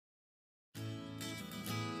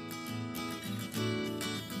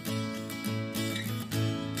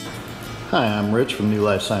Hi, I'm Rich from New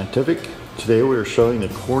Life Scientific. Today we are showing the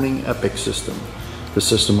Corning Epic system. The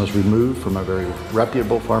system was removed from a very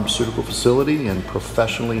reputable pharmaceutical facility and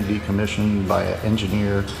professionally decommissioned by an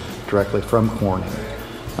engineer directly from Corning.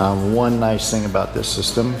 One nice thing about this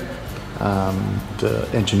system, the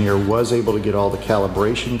engineer was able to get all the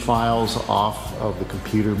calibration files off of the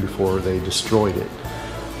computer before they destroyed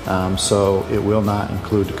it. So it will not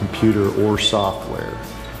include the computer or software.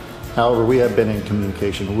 However, we have been in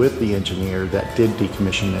communication with the engineer that did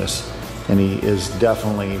decommission this, and he is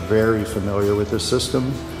definitely very familiar with this system.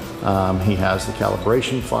 He has the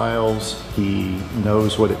calibration files. He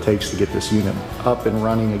knows what it takes to get this unit up and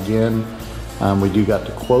running again. We do got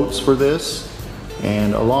the quotes for this,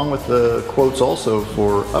 and along with the quotes also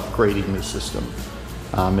for upgrading the system.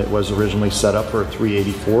 It was originally set up for a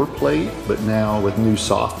 384 plate, but now with new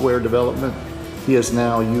software development, he is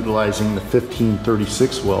now utilizing the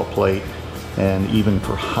 1536 well plate, and even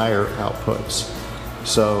for higher outputs.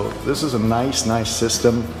 So this is a nice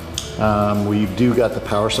system. We do got the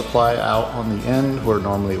power supply out on the end where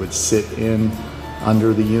normally it would sit in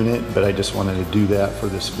under the unit, but I just wanted to do that for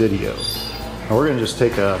this video. Now we're going to just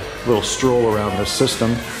take a little stroll around this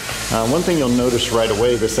system. One thing you'll notice right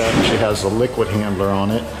away, this actually has a liquid handler on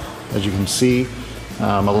it. As you can see,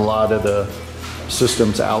 a lot of the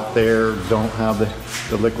systems out there don't have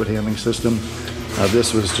the liquid handling system.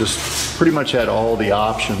 This was just pretty much had all the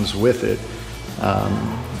options with it.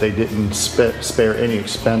 They didn't spare any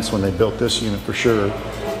expense when they built this unit for sure,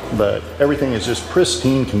 but everything is just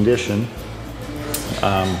pristine condition.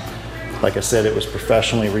 Like I said, it was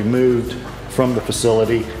professionally removed from the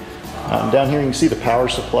facility. Down here you can see the power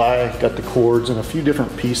supply, got the cords and a few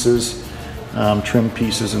different pieces, trim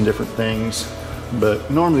pieces and different things.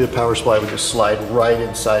 But normally the power supply would just slide right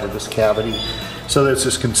inside of this cavity so that it's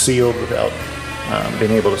just concealed without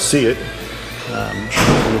being able to see it.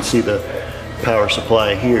 You can see the power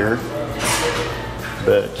supply here,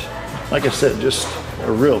 but like I said, just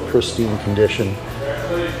a real pristine condition.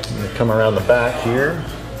 I'm going to come around the back here.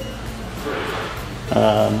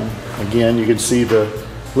 Again, you can see the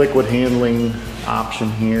liquid handling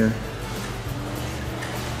option here.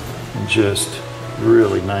 Just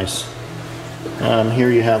really nice.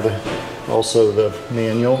 Here you have also the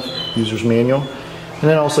manual, user's manual, and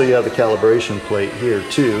then also you have the calibration plate here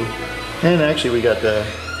too. And actually we got the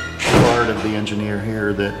card of the engineer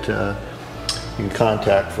here that you can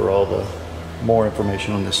contact for all the more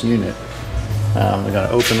information on this unit. We're going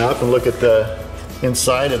to open up and look at the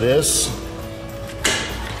inside of this,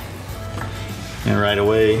 and right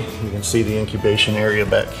away you can see the incubation area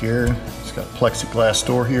back here. It's got a plexiglass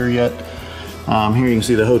door here yet. Here you can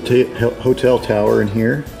see the hotel tower in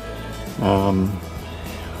here,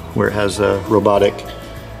 where it has a robotic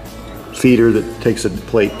feeder that takes the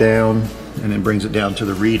plate down and then brings it down to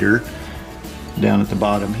the reader down at the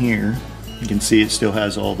bottom here. You can see it still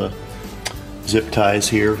has all the zip ties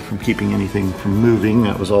here from keeping anything from moving.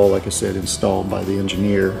 That was all, like I said, installed by the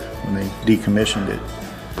engineer when they decommissioned it.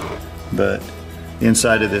 But the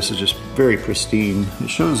inside of this is just very pristine. It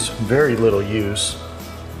shows very little use,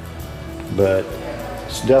 but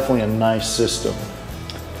it's definitely a nice system.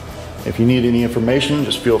 If you need any information,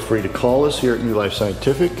 just feel free to call us here at New Life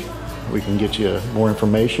Scientific. We can get you more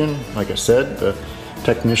information. Like I said, the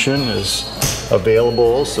technician is available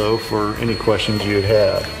also for any questions you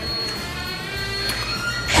have.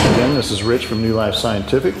 Again, this is Rich from New Life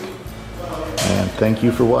Scientific, and thank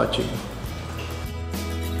you for watching.